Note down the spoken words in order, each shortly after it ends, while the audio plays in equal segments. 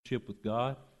relationship with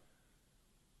God,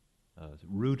 a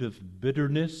root of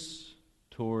bitterness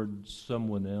towards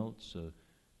someone else, a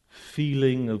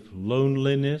feeling of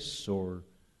loneliness or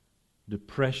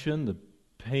depression, the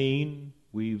pain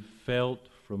we've felt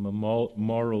from a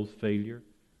moral failure.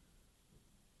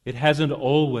 It hasn't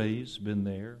always been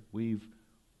there. We've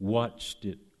watched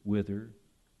it wither,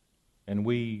 and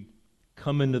we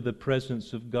come into the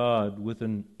presence of God with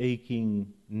an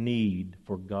aching need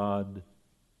for God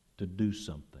to do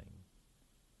something.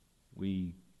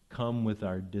 We come with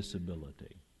our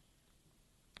disability.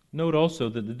 Note also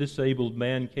that the disabled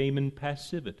man came in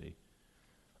passivity.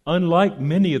 Unlike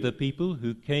many of the people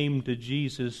who came to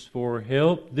Jesus for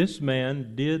help, this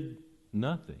man did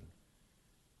nothing.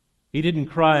 He didn't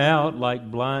cry out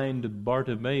like blind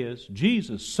Bartimaeus,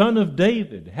 "Jesus, Son of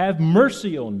David, have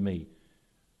mercy on me."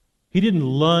 He didn't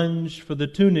lunge for the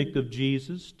tunic of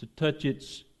Jesus to touch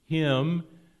its hem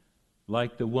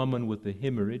like the woman with the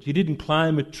hemorrhage. He didn't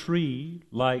climb a tree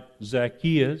like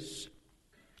Zacchaeus.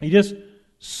 He just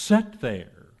sat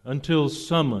there until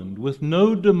summoned with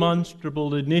no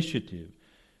demonstrable initiative.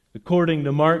 According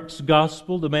to Mark's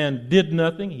gospel, the man did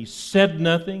nothing, he said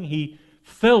nothing, he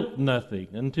felt nothing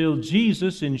until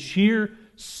Jesus, in sheer,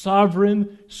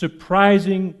 sovereign,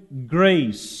 surprising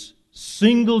grace,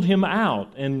 singled him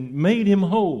out and made him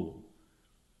whole.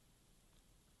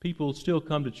 People still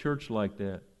come to church like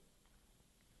that.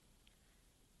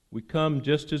 We come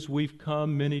just as we've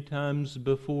come many times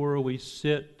before. We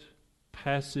sit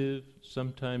passive,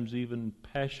 sometimes even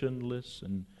passionless,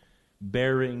 and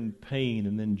bearing pain.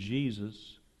 And then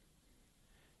Jesus,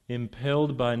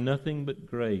 impelled by nothing but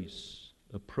grace,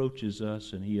 approaches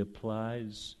us and He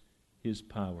applies His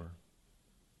power.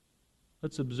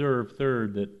 Let's observe,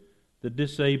 third, that the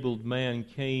disabled man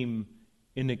came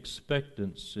in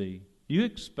expectancy. Do you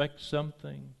expect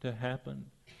something to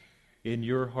happen in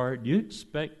your heart? Do you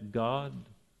expect God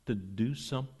to do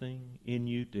something in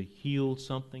you, to heal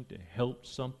something, to help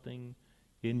something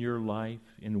in your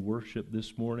life in worship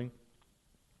this morning?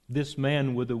 This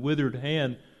man with a withered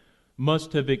hand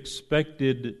must have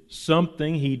expected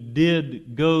something. He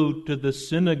did go to the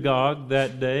synagogue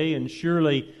that day, and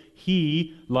surely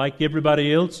he, like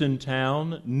everybody else in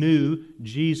town, knew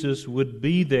Jesus would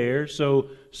be there. So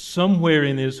somewhere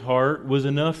in his heart was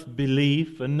enough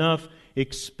belief, enough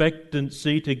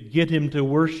expectancy to get him to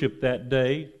worship that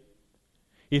day.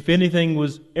 If anything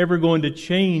was ever going to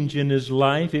change in his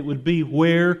life, it would be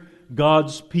where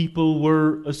God's people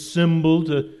were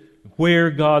assembled, where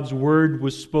God's Word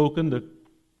was spoken. The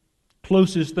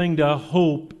closest thing to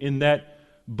hope in that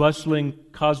bustling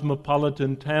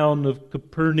cosmopolitan town of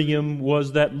Capernaum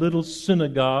was that little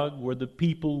synagogue where the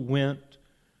people went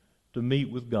to meet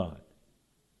with God.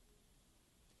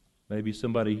 Maybe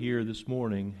somebody here this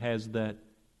morning has that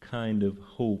kind of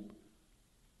hope.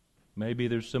 Maybe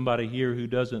there's somebody here who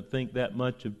doesn't think that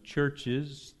much of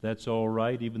churches. That's all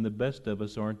right. Even the best of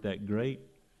us aren't that great.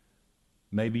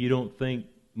 Maybe you don't think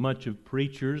much of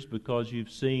preachers because you've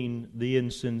seen the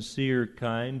insincere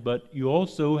kind, but you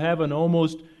also have an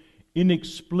almost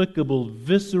inexplicable,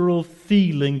 visceral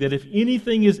feeling that if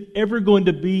anything is ever going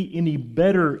to be any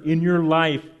better in your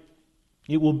life,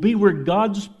 it will be where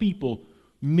God's people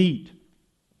meet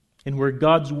and where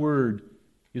God's Word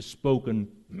is spoken.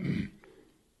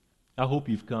 I hope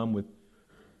you've come with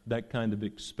that kind of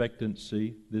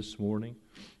expectancy this morning.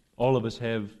 All of us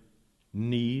have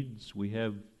needs. We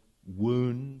have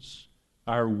wounds.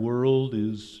 Our world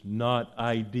is not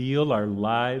ideal. Our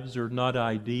lives are not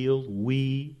ideal.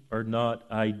 We are not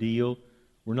ideal.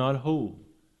 We're not whole.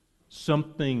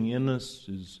 Something in us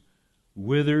is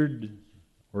withered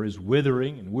or is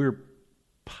withering, and we're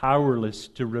powerless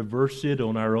to reverse it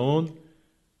on our own.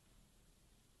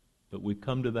 But we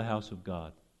come to the house of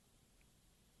God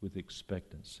with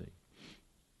expectancy.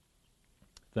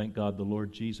 Thank God the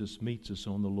Lord Jesus meets us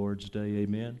on the Lord's Day.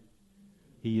 Amen.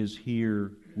 He is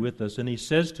here with us. And He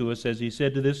says to us, as He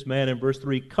said to this man in verse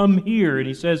 3, "Come here." And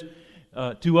He says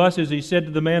to us, as He said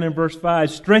to the man in verse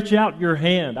 5, "Stretch out your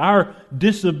hand." Our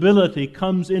disability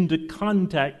comes into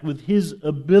contact with His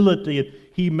ability, and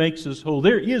He makes us whole.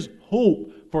 There is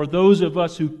hope for those of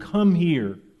us who come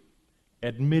here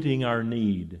admitting our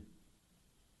need.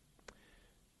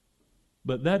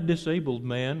 But that disabled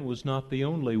man was not the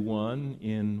only one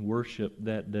in worship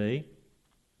that day.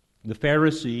 The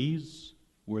Pharisees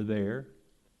were there.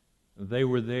 They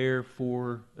were there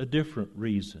for a different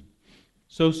reason.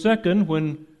 So second,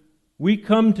 when we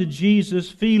come to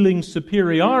Jesus feeling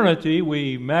superiority,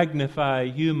 we magnify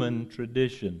human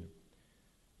tradition.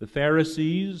 The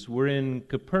Pharisees were in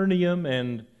Capernaum,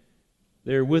 and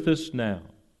they're with us now.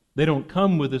 They don't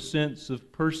come with a sense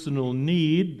of personal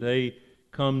need. They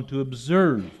come to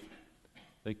observe.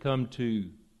 They come to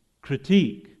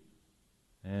critique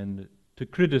and to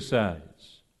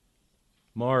criticize.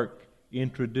 Mark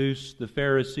introduced the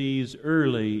Pharisees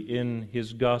early in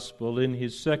his gospel. In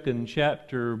his second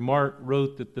chapter, Mark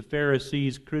wrote that the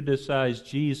Pharisees criticized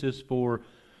Jesus for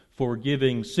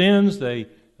forgiving sins. They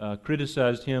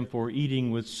criticized him for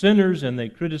eating with sinners, and they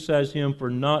criticized him for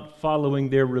not following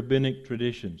their rabbinic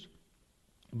traditions.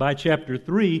 By chapter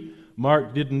 3,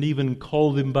 Mark didn't even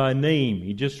call them by name.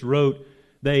 He just wrote,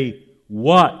 they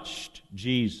watched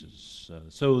Jesus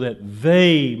so that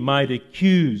they might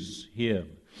accuse him.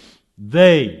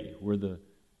 They were the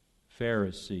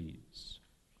Pharisees.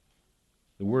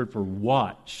 The word for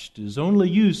watched is only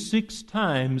used 6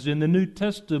 times in the New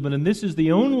Testament, and this is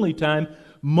the only time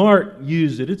Mark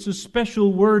used it. It's a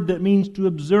special word that means to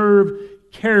observe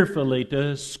carefully,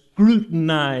 to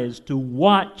scrutinize, to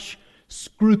watch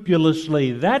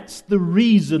scrupulously. That's the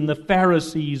reason the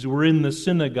Pharisees were in the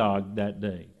synagogue that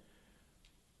day.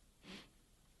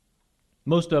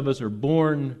 Most of us are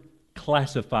born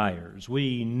classifiers.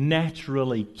 We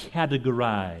naturally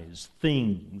categorize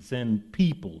things and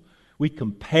people. We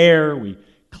compare, we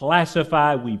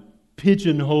classify, we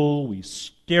pigeonhole, we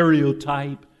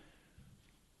stereotype.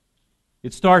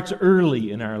 It starts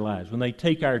early in our lives when they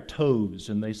take our toes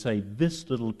and they say, this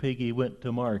little piggy went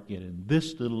to market and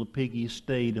this little piggy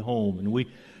stayed home. And we,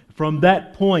 from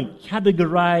that point,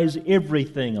 categorize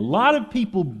everything. A lot of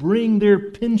people bring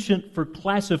their penchant for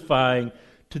classifying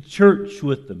to church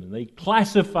with them. And they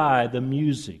classify the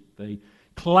music. They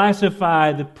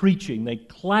classify the preaching. They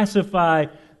classify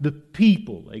the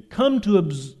people. They come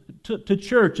to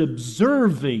church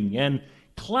observing and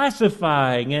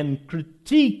classifying and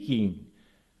critiquing.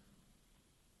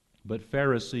 But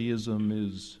Phariseeism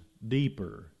is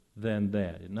deeper than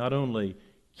that. It not only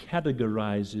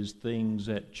categorizes things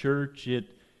at church, it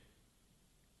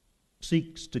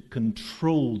seeks to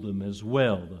control them as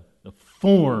well. The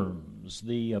forms,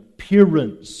 the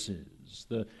appearances,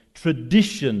 the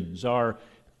traditions are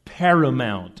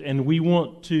paramount, and we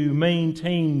want to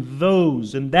maintain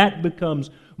those, and that becomes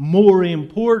more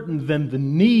important than the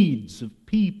needs of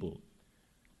people.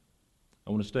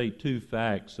 I want to state 2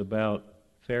 facts about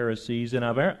Pharisees. In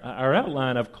our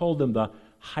outline, I've called them the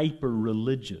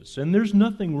hyper-religious. And there's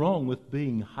nothing wrong with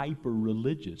being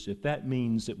hyper-religious if that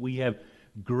means that we have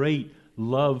great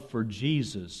love for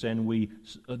Jesus and we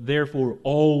therefore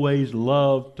always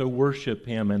love to worship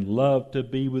Him and love to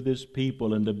be with His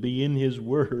people and to be in His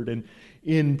Word and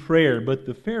in prayer. But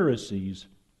the Pharisees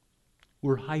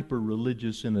were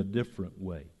hyper-religious in a different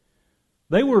way.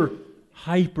 They were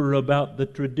hyper about the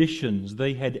traditions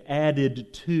they had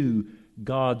added to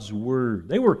God's Word.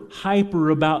 They were hyper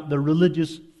about the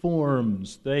religious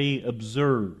forms they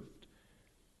observed.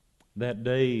 That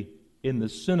day in the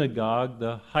synagogue,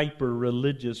 the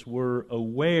hyper-religious were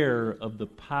aware of the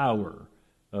power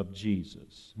of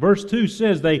Jesus. Verse 2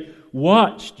 says they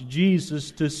watched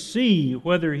Jesus to see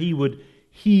whether He would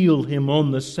heal him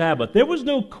on the Sabbath. There was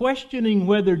no questioning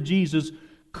whether Jesus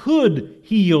could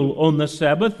heal on the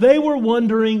Sabbath. They were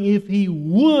wondering if He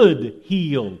would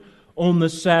heal on the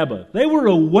Sabbath. They were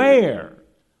aware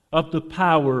of the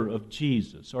power of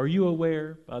Jesus. Are you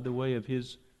aware, by the way, of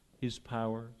His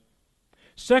power?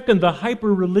 Second, the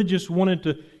hyper-religious wanted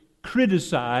to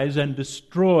criticize and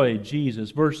destroy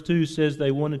Jesus. Verse 2 says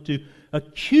they wanted to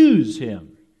accuse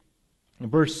Him. And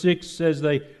verse 6 says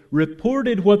they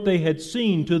reported what they had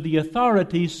seen to the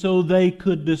authorities so they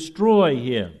could destroy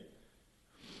Him.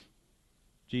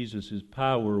 Jesus'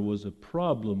 power was a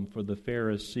problem for the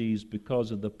Pharisees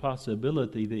because of the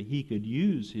possibility that He could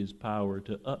use His power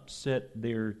to upset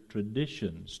their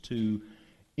traditions, to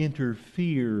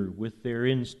interfere with their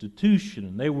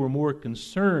institution. They were more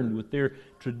concerned with their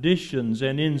traditions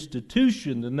and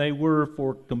institution than they were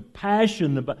for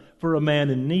compassion for a man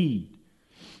in need.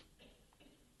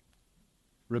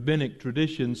 Rabbinic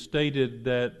tradition stated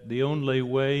that the only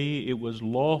way it was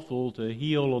lawful to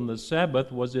heal on the Sabbath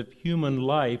was if human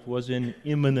life was in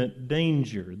imminent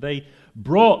danger. They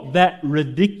brought that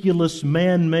ridiculous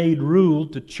man-made rule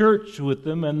to church with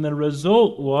them, and the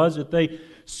result was that they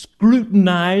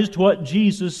scrutinized what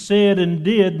Jesus said and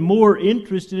did, more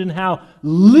interested in how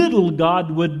little God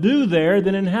would do there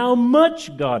than in how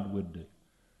much God would do.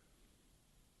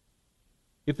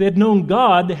 If they'd known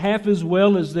God half as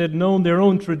well as they'd known their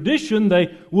own tradition,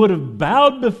 they would have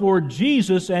bowed before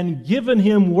Jesus and given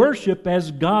Him worship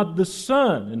as God the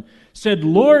Son and said,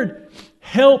 Lord,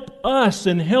 help us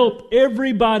and help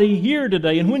everybody here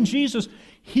today. And when Jesus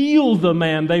healed the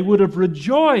man, they would have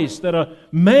rejoiced that a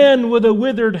man with a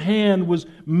withered hand was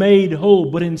made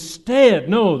whole. But instead,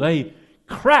 no, they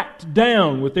cracked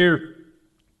down with their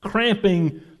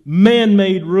cramping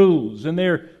man-made rules and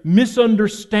their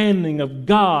misunderstanding of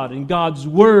God and God's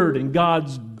Word and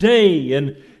God's day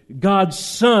and God's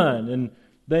Son. And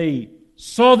they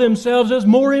saw themselves as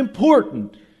more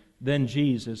important than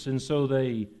Jesus, and so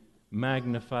they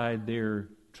magnified their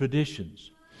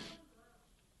traditions.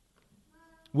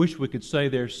 Wish we could say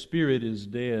their spirit is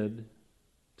dead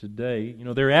today. You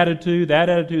know, that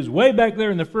attitude is way back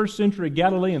there in the first century of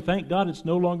Galilee, and thank God it's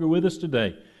no longer with us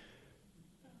today.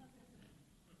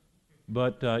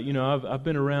 But, I've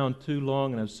been around too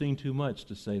long and I've seen too much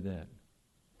to say that.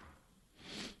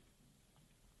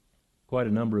 Quite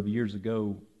a number of years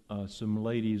ago, some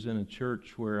ladies in a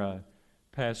church where I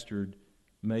pastored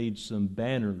made some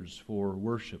banners for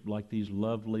worship, like these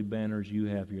lovely banners you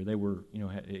have here. They were,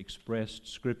 expressed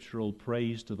scriptural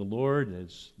praise to the Lord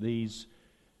as these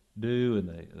do,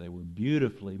 and they were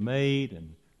beautifully made.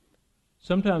 And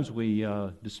sometimes we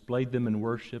displayed them in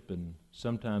worship, and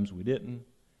sometimes we didn't.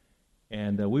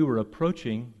 And we were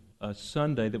approaching a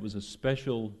Sunday that was a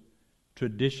special,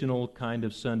 traditional kind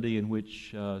of Sunday in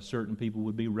which certain people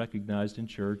would be recognized in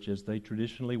church as they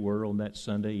traditionally were on that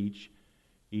Sunday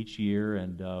each year.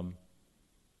 And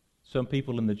some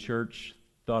people in the church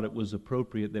thought it was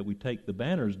appropriate that we take the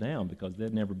banners down because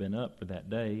they'd never been up for that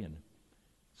day. And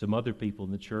some other people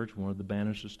in the church wanted the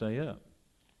banners to stay up.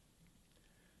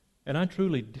 And I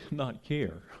truly did not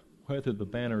care whether the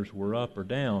banners were up or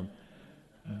down.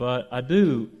 But I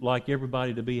do like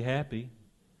everybody to be happy.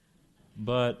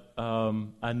 But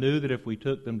I knew that if we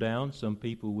took them down, some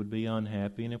people would be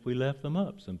unhappy. And if we left them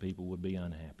up, some people would be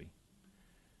unhappy.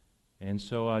 And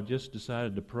so I just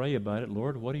decided to pray about it.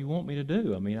 Lord, what do you want me to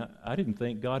do? I mean, I didn't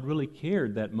think God really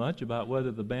cared that much about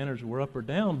whether the banners were up or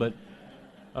down. But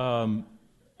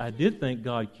I did think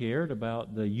God cared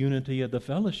about the unity of the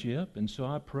fellowship. And so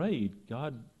I prayed,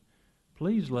 God,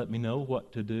 please let me know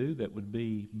what to do that would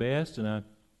be best. And I,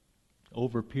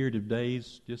 over a period of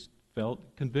days, just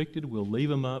felt convicted. We'll leave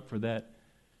them up for that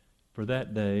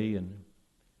day. And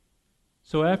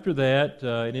so after that,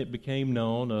 and it became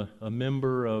known, a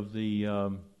member of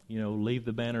the Leave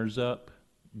the Banners Up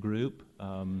group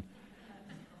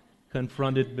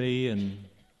confronted me and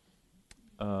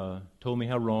told me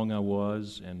how wrong I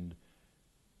was, and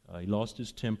he lost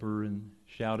his temper and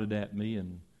shouted at me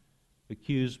and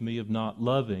accused me of not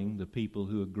loving the people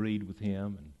who agreed with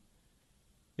him. And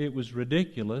it was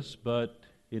ridiculous, but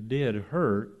it did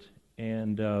hurt.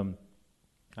 And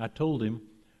I told him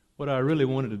what I really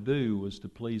wanted to do was to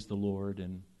please the Lord.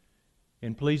 And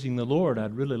in pleasing the Lord,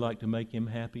 I'd really like to make him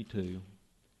happy too.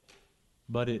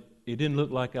 But it didn't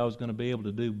look like I was going to be able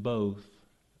to do both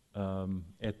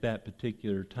at that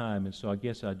particular time. And so I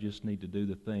guess I just need to do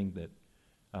the thing that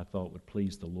I thought would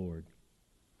please the Lord.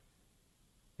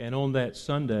 And on that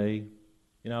Sunday,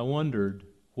 I wondered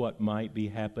what might be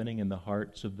happening in the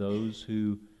hearts of those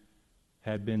who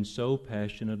had been so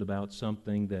passionate about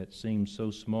something that seemed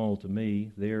so small to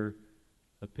me, their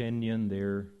opinion,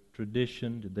 their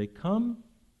tradition. Did they come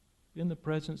in the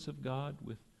presence of God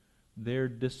with their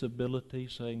disability,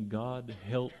 saying, God,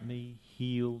 help me,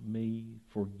 heal me,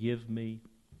 forgive me?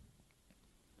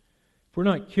 If we're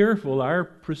not careful, our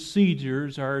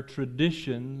procedures, our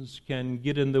traditions can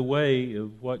get in the way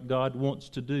of what God wants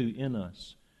to do in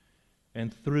us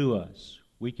and through us.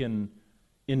 We can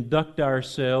induct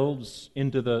ourselves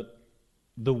into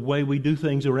the way we do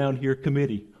things around here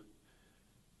committee.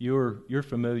 You're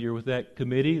familiar with that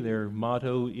committee. Their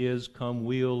motto is, come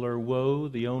weal or woe,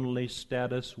 the only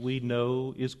status we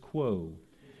know is quo.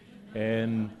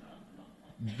 And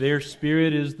their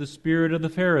spirit is the spirit of the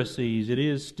Pharisees. It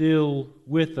is still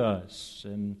with us.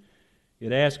 And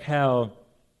it asks how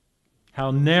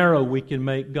narrow we can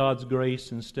make God's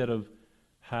grace instead of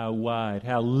how wide,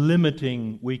 how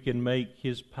limiting we can make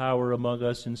His power among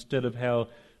us instead of how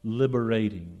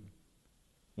liberating.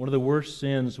 One of the worst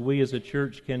sins we as a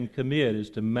church can commit is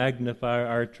to magnify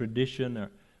our tradition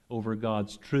over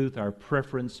God's truth, our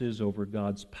preferences over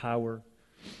God's power.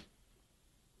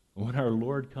 When our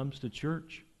Lord comes to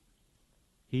church,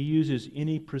 He uses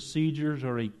any procedures,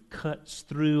 or He cuts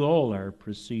through all our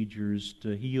procedures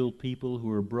to heal people who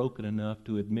are broken enough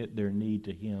to admit their need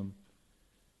to Him.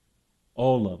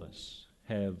 All of us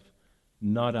have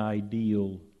not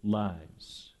ideal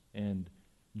lives, and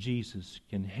Jesus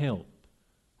can help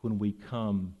when we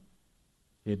come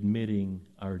admitting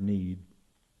our need.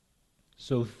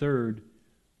 So third,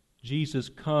 Jesus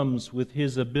comes with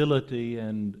His ability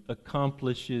and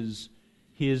accomplishes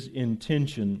His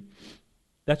intention.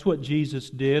 That's what Jesus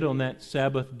did on that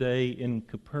Sabbath day in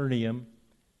Capernaum,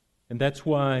 and that's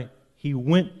why He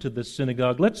went to the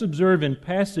synagogue. Let's observe in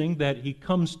passing that He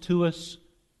comes to us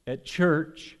at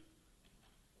church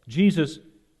Jesus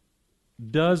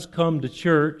does come to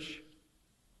church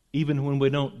even when we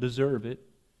don't deserve it.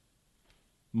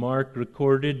 Mark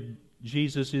recorded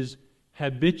Jesus'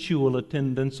 habitual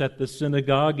attendance at the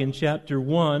synagogue in chapter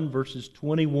 1, verses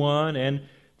 21 and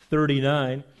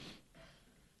 39.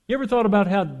 You ever thought about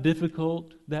how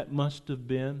difficult that must have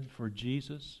been for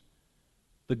Jesus?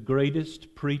 The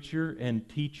greatest preacher and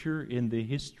teacher in the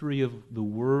history of the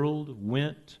world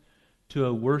went to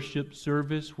a worship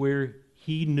service where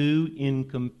he knew, in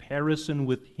comparison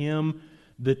with him,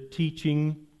 the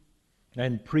teaching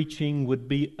and preaching would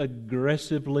be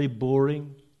aggressively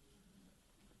boring.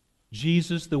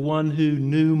 Jesus, the one who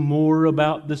knew more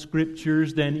about the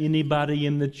Scriptures than anybody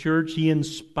in the church, he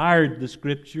inspired the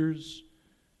Scriptures,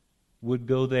 would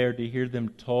go there to hear them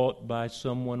taught by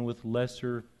someone with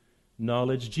lesser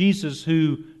knowledge. Jesus,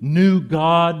 who knew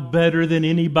God better than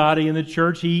anybody in the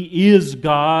church, he is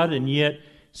God, and yet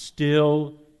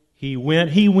still he went.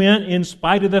 He went in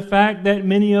spite of the fact that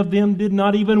many of them did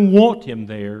not even want him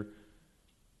there.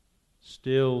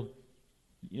 Still,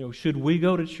 should we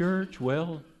go to church?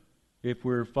 Well, if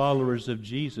we're followers of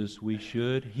Jesus, we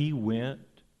should. He went.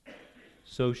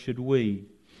 So should we.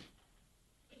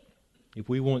 If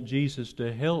we want Jesus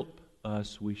to help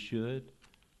us, we should,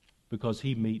 because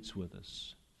He meets with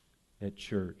us at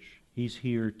church. He's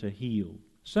here to heal.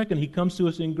 Second, He comes to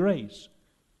us in grace.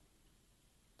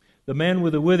 The man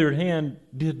with the withered hand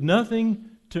did nothing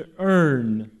to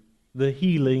earn the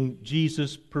healing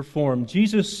Jesus performed.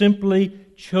 Jesus simply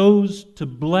chose to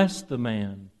bless the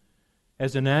man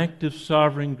as an act of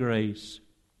sovereign grace.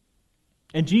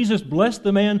 And Jesus blessed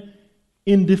the man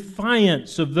in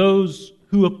defiance of those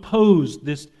who opposed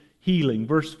this healing.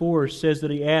 Verse 4 says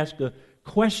that he asked a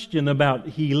question about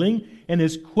healing, and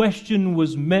his question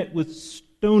was met with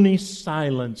stony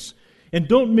silence. And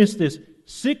don't miss this.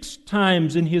 6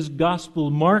 times in his gospel,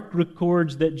 Mark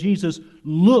records that Jesus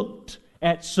looked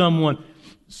at someone.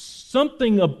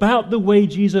 Something about the way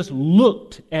Jesus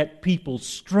looked at people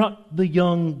struck the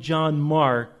young John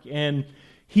Mark. And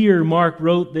here Mark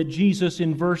wrote that Jesus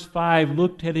in verse 5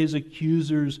 looked at his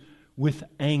accusers with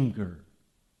anger,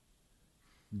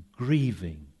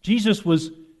 grieving. Jesus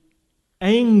was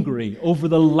angry over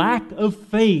the lack of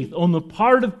faith on the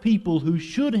part of people who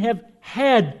should have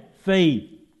had faith.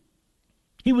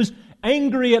 He was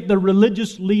angry at the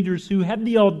religious leaders who had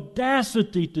the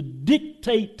audacity to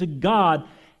dictate to God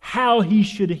how He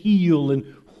should heal and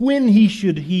when He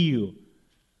should heal.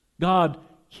 God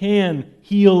can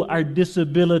heal our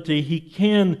disability. He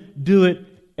can do it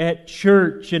at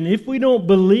church. And if we don't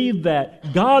believe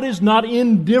that, God is not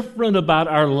indifferent about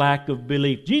our lack of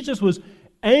belief. Jesus was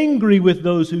angry with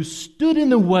those who stood in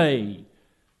the way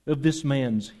of this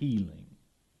man's healing.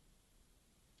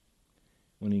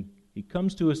 When He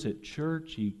comes to us at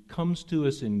church, He comes to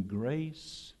us in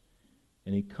grace,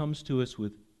 and He comes to us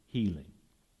with healing.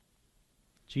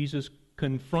 Jesus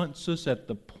confronts us at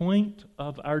the point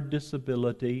of our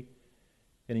disability,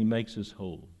 and He makes us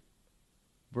whole.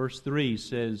 Verse 3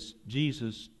 says,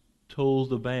 Jesus told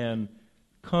the man,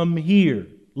 "Come here."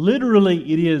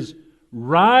 Literally, it is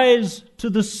rise to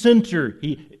the center.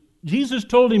 Jesus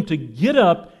told him to get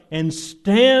up and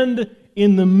stand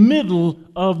in the middle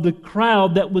of the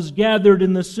crowd that was gathered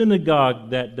in the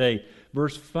synagogue that day.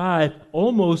 Verse 5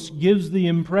 almost gives the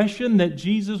impression that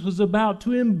Jesus was about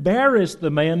to embarrass the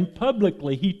man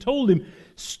publicly. He told him,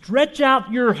 "Stretch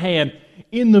out your hand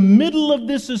in the middle of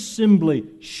this assembly.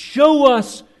 Show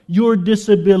us your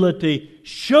disability.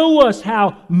 Show us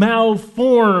how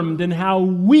malformed and how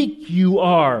weak you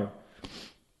are."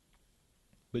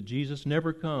 But Jesus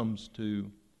never comes to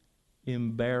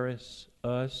embarrass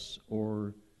us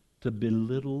or to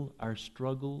belittle our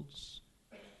struggles.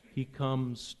 He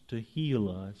comes to heal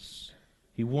us.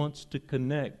 He wants to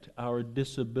connect our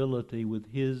disability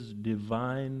with His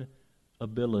divine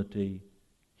ability,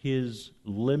 His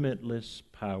limitless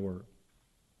power.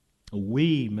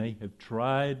 We may have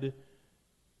tried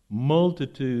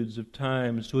multitudes of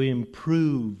times to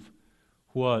improve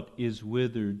what is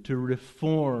withered, to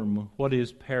reform what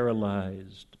is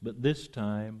paralyzed. But this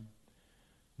time,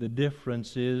 the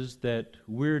difference is that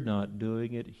we're not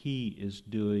doing it, He is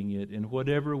doing it. And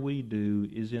whatever we do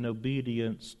is in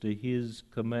obedience to His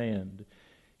command.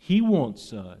 He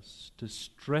wants us to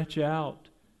stretch out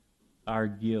our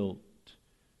guilt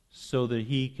so that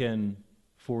He can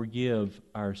forgive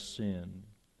our sin.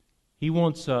 He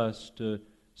wants us to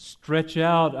stretch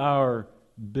out our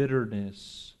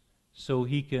bitterness so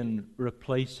He can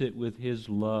replace it with His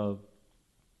love.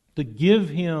 To give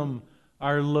Him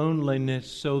our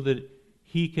loneliness so that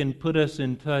He can put us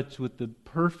in touch with the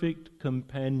perfect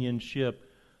companionship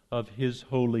of His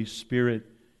Holy Spirit.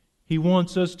 He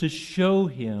wants us to show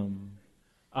Him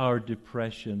our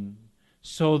depression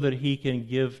so that He can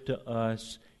give to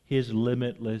us His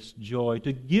limitless joy,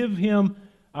 to give Him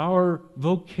our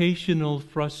vocational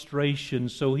frustration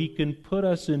so He can put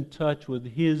us in touch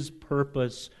with His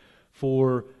purpose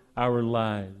for our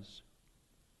lives.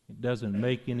 It doesn't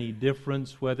make any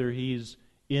difference whether He's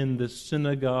in the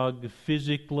synagogue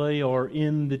physically or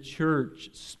in the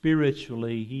church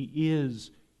spiritually. He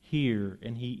is here,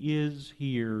 and He is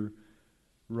here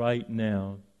right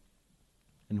now.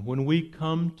 And when we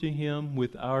come to Him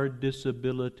with our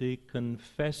disability,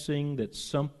 confessing that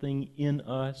something in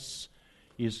us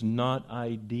is not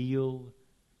ideal,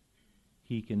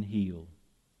 He can heal.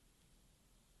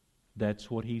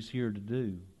 That's what He's here to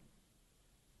do.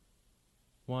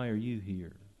 Why are you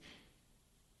here?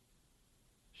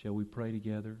 Shall we pray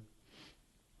together?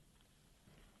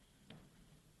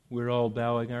 We're all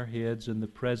bowing our heads in the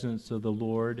presence of the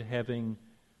Lord, having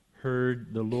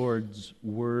heard the Lord's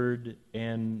word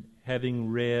and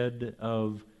having read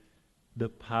of the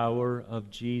power of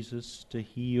Jesus to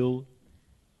heal,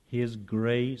 His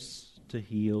grace to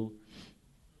heal.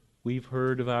 We've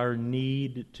heard of our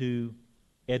need to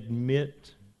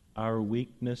admit our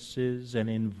weaknesses and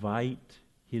invite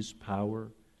His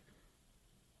power.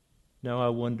 Now I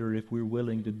wonder if we're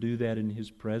willing to do that in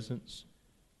His presence.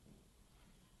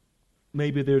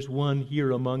 Maybe there's one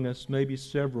here among us, maybe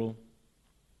several.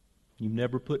 You've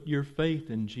never put your faith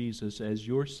in Jesus as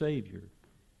your Savior.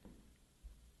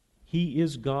 He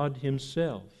is God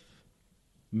Himself,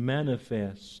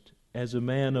 manifest as a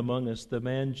man among us, the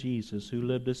man Jesus, who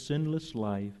lived a sinless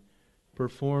life,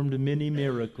 performed many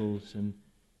miracles, and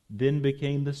then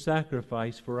became the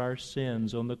sacrifice for our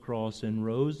sins on the cross and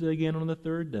rose again on the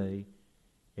third day.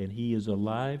 And He is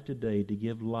alive today to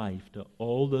give life to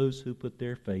all those who put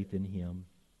their faith in Him.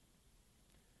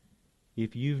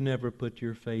 If you've never put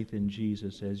your faith in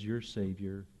Jesus as your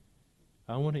Savior,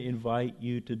 I want to invite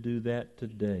you to do that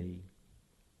today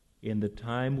in the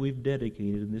time we've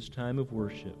dedicated in this time of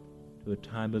worship to a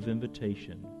time of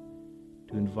invitation,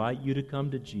 to invite you to come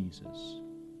to Jesus.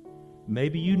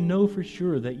 Maybe you know for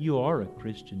sure that you are a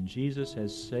Christian. Jesus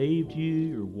has saved you.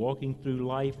 You're walking through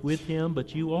life with Him,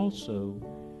 but you also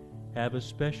have a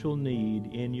special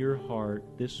need in your heart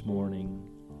this morning.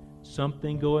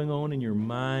 Something going on in your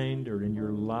mind or in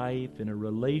your life, in a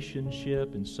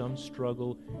relationship, in some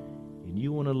struggle, and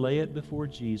you want to lay it before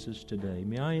Jesus today.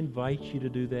 May I invite you to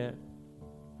do that?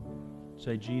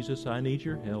 Say, Jesus, I need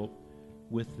your help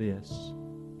with this.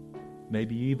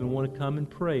 Maybe you even want to come and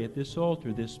pray at this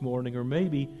altar this morning, or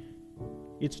maybe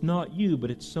it's not you, but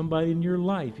it's somebody in your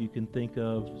life you can think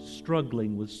of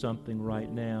struggling with something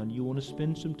right now, and you want to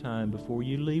spend some time before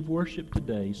you leave worship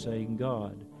today saying,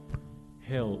 God,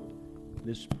 help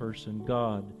this person.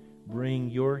 God, bring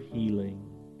your healing.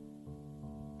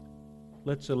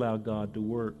 Let's allow God to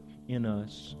work in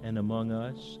us and among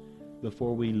us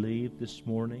before we leave this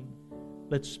morning.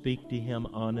 Let's speak to Him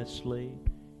honestly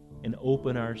and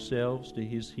open ourselves to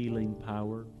His healing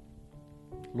power.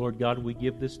 Lord God, we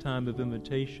give this time of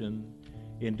invitation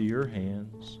into your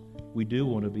hands. We do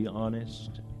want to be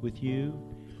honest with you,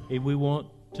 and we want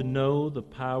to know the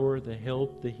power, the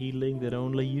help, the healing that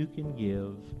only you can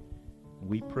give.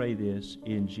 We pray this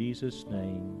in Jesus'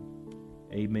 name.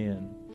 Amen.